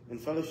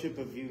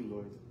of you,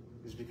 Lord.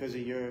 It's because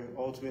of your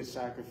ultimate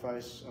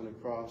sacrifice on the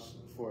cross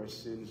for our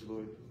sins,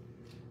 Lord,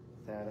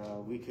 that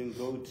we can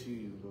go to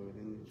you, Lord.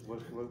 And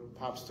what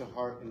pops to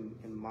heart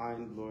and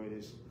mind, Lord,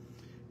 is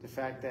the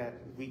fact that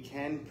we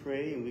can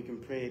pray, and we can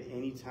pray at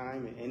any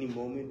time, at any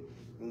moment,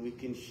 and we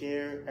can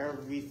share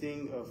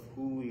everything of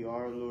who we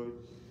are, Lord.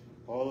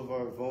 All of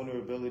our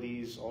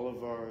vulnerabilities, all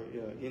of our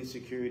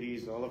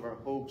insecurities, all of our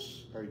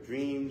hopes, our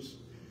dreams,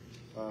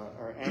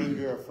 our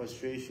anger, our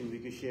frustration. We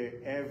can share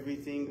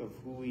everything of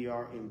who we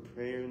are in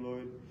prayer,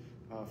 Lord.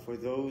 For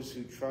those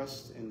who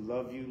trust and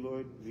love you,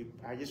 Lord,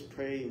 I just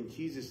pray in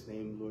Jesus'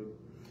 name, Lord,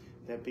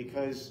 that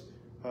because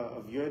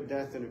of your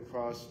death on the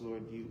cross,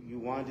 Lord, you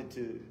wanted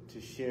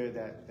to share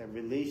that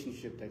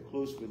relationship, that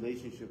close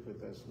relationship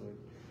with us, Lord.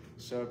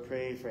 So I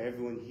pray for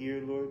everyone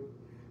here, Lord,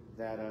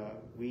 that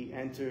we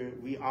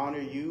honor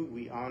you,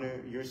 we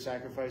honor your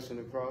sacrifice on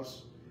the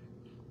cross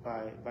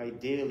by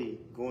daily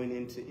going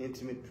into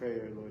intimate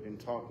prayer, Lord, and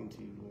talking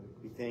to you, Lord.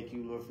 We thank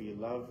you, Lord, for your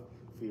love,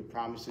 for your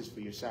promises, for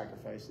your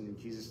sacrifice. And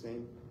in Jesus'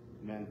 name,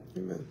 amen.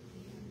 Amen.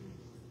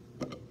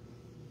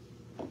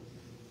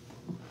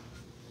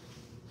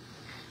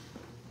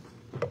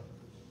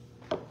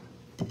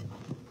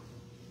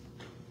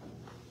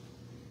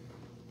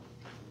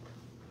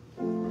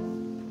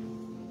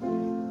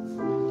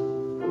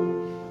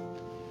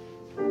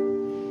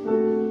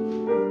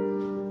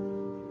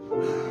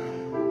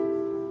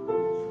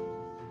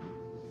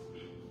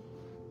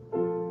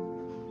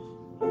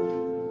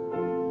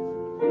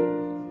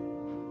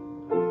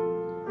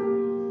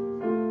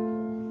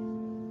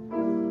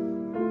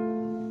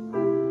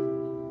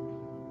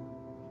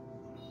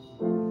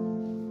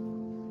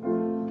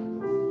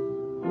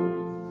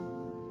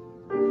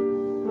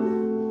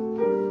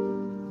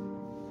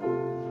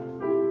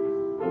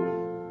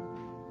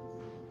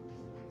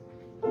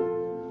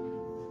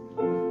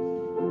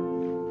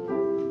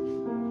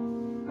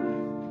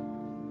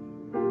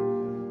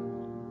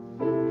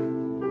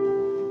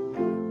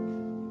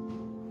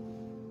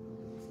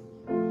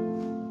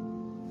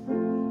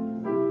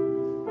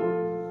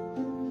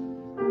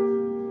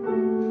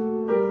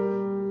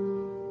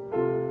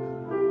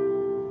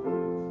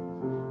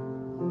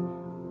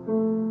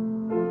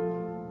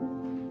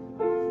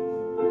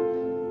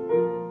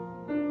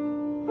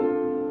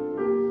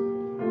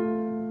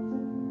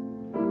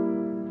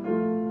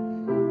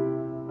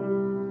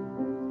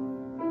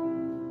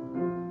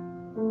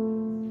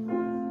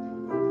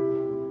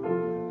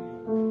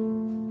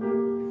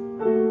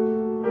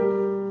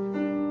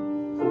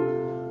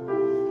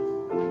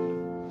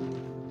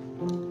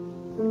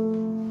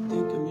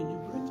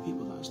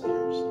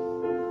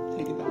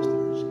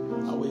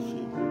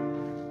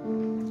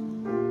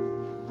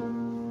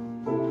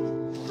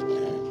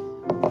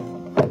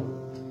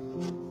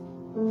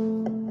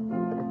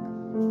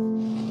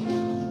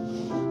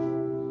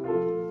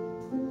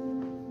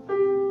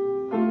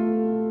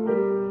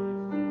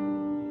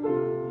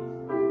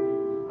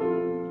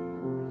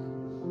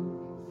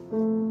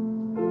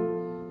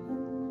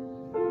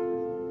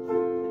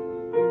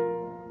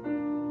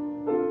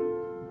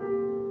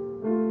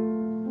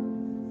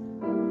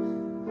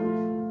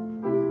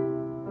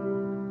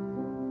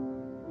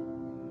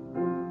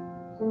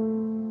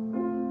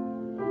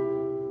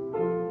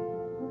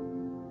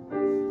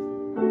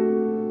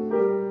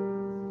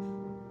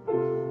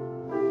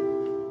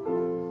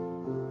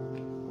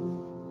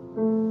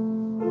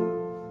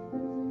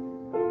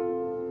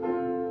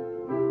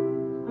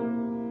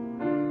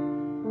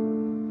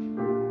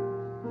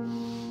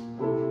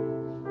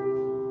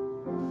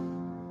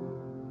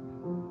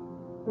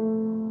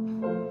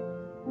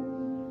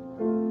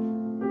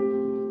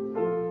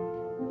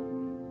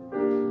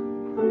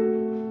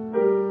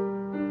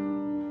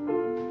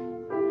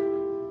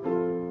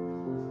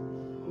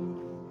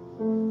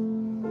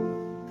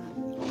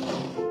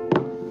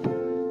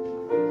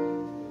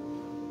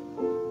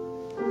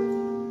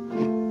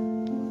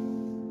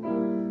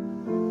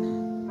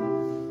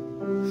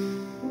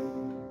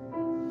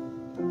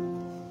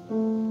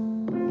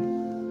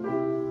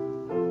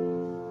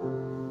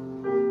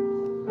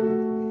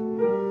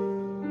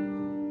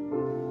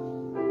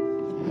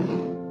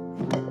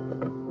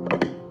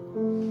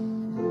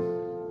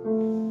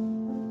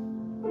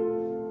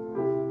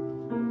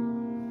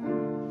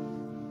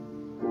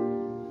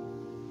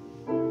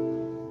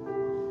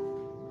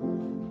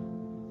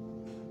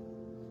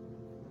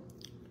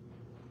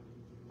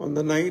 On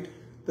the night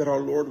that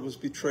our Lord was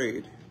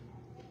betrayed,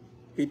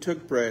 he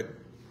took bread.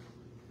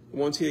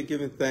 Once he had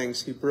given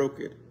thanks, he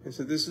broke it and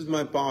said, "This is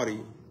my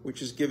body,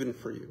 which is given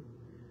for you.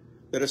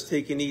 Let us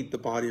take and eat the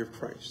body of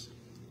Christ."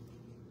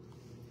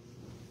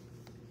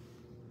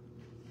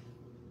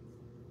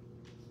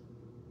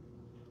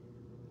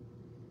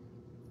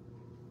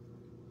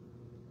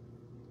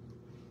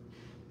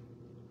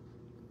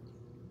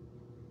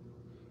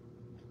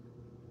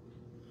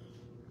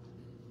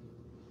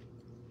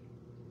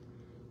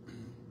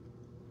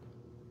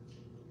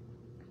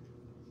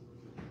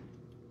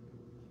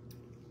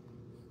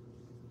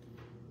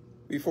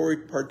 Before we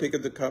partake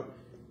of the cup,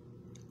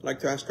 I'd like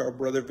to ask our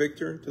brother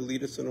Victor to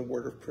lead us in a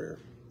word of prayer.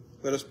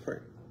 Let us pray.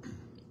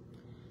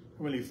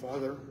 Heavenly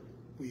Father,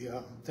 we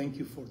thank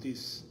you for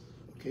this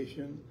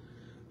occasion.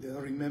 Let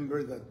us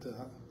remember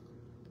that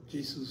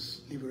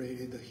Jesus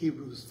liberated the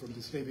Hebrews from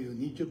the slavery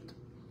in Egypt.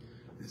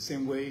 In the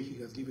same way,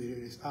 he has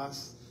liberated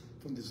us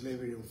from the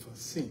slavery of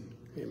sin.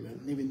 Amen.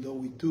 And even though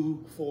we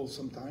do fall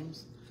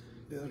sometimes,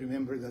 let us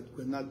remember that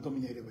we're not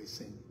dominated by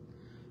sin.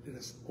 Let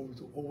us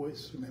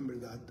always remember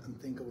that and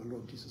think of our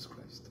Lord Jesus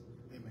Christ.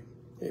 Amen.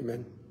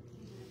 Amen.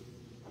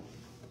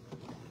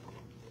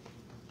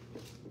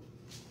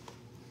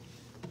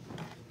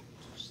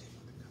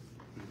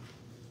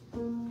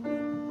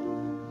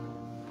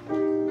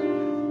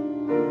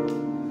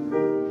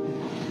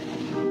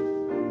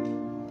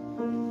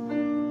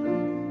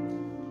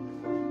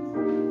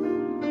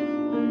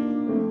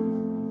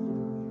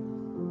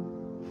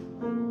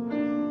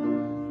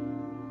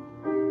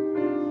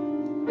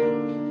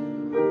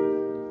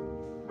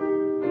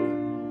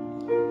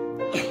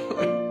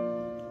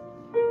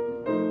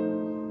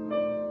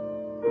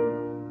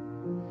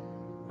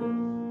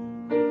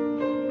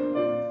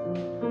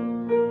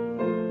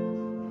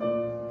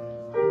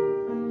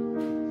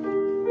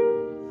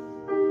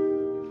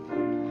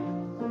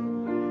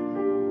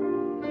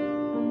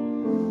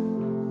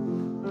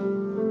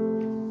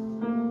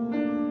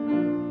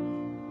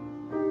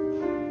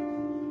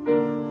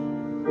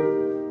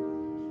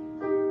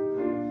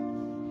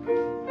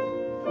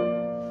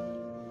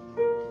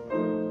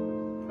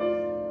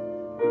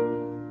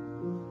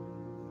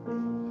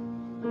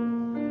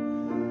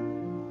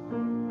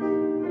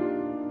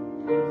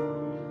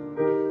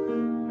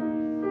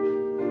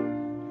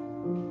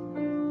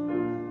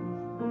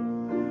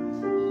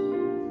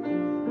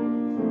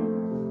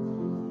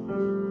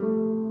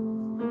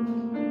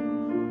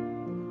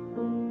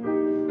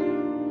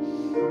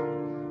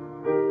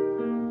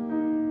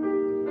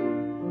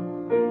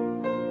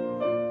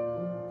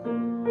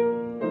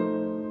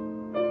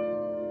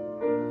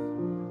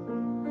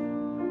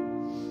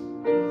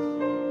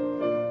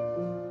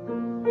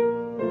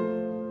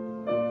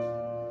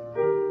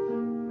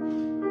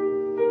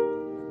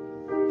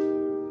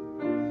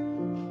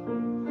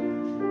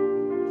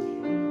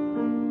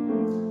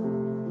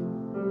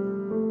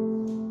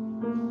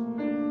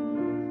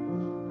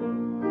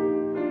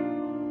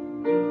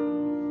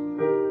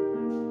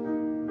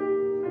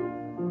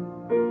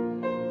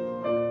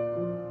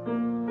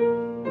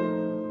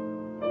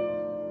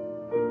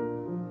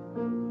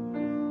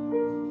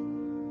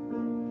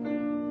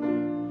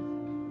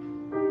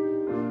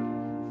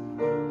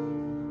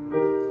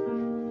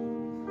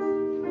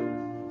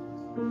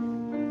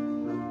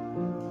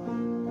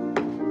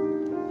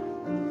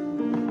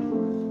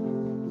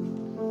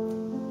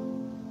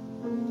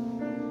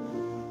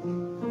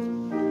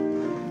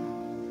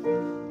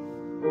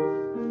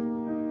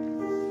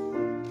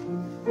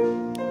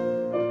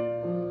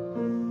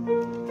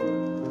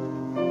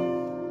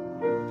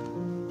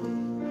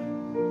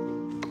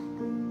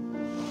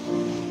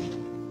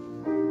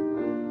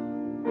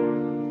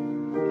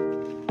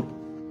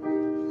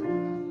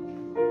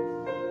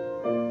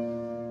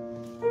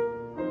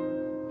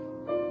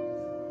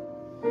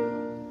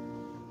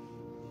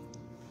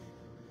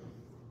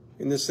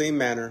 In the same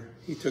manner,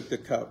 he took the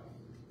cup,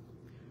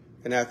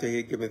 and after he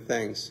had given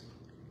thanks,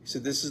 he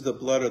said, "This is the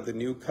blood of the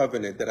new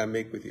covenant that I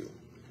make with you,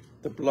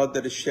 the blood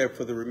that is shed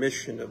for the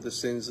remission of the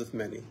sins of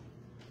many.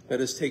 Let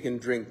us take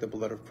and drink the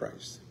blood of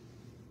Christ."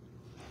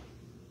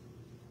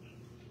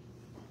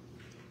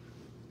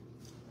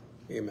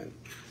 Amen.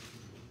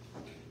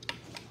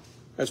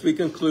 As we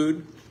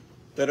conclude,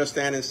 let us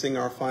stand and sing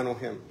our final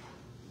hymn.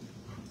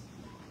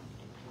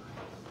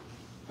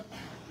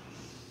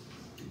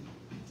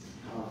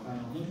 Our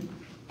final hymn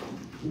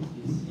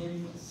is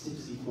hymn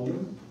 64,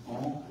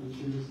 All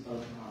Creatures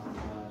of Our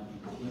God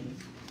and King.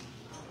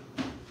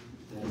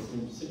 That is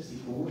hymn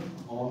 64,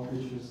 All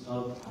Creatures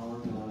of Our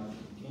God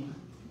and King.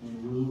 And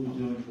we will be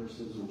doing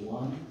verses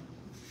 1,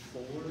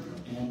 4,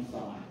 and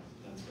 5.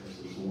 That's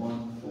verses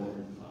 1, 4,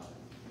 and 5.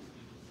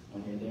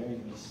 When you're there,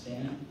 you may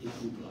stand if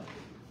you'd like.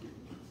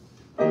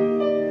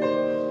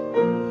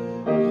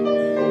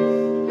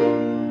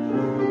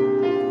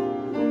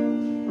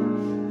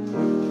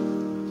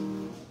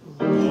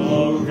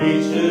 All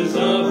creatures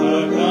of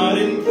our God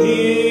and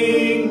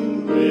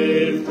King,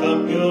 lift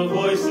up your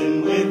voice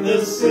and with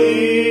us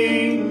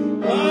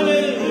sing.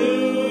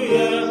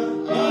 Hallelujah,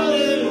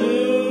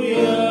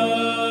 hallelujah.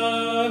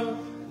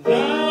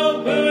 Thou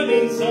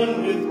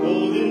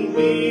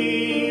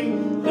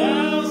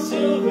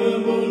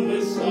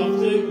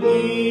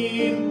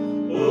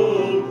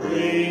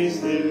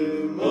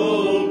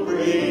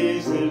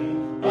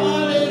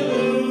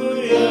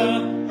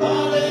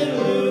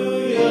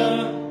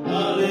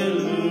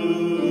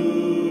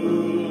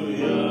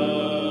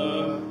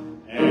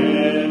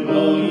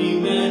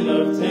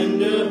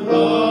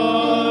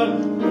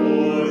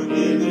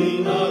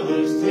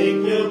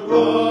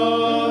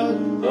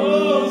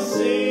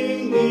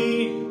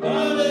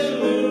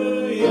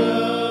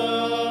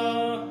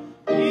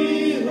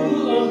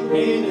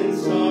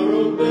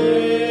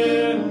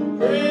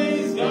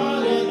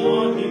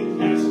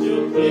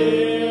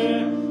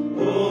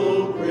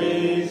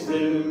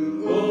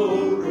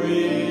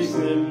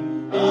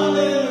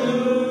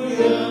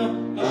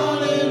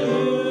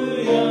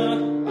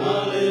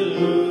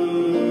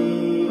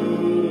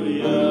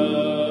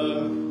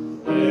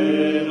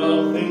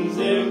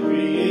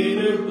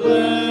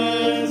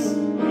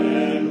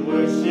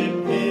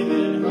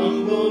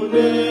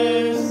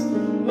goodness.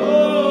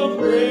 Oh,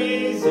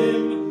 praise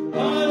him.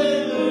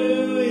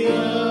 Hallelujah.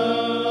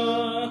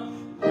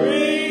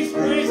 Praise,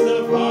 praise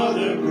the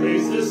Father,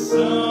 praise the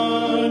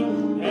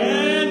Son,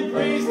 and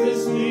praise the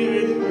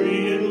Spirit,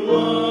 three in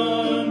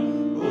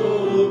one.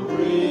 Oh,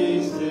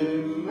 praise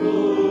him.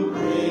 Oh,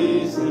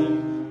 praise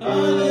him.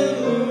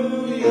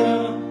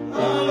 Hallelujah.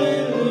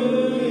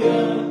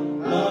 Hallelujah.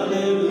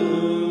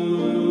 Hallelujah.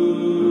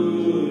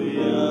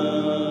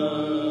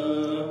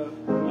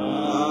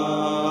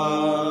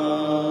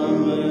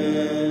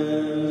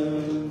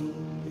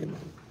 Amen.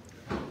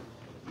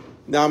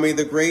 Now may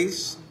the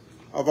grace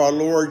of our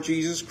Lord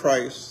Jesus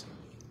Christ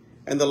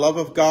and the love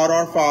of God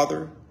our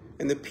Father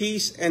and the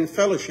peace and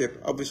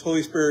fellowship of his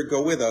Holy Spirit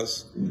go with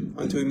us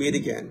until we meet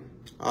again.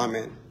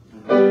 Amen.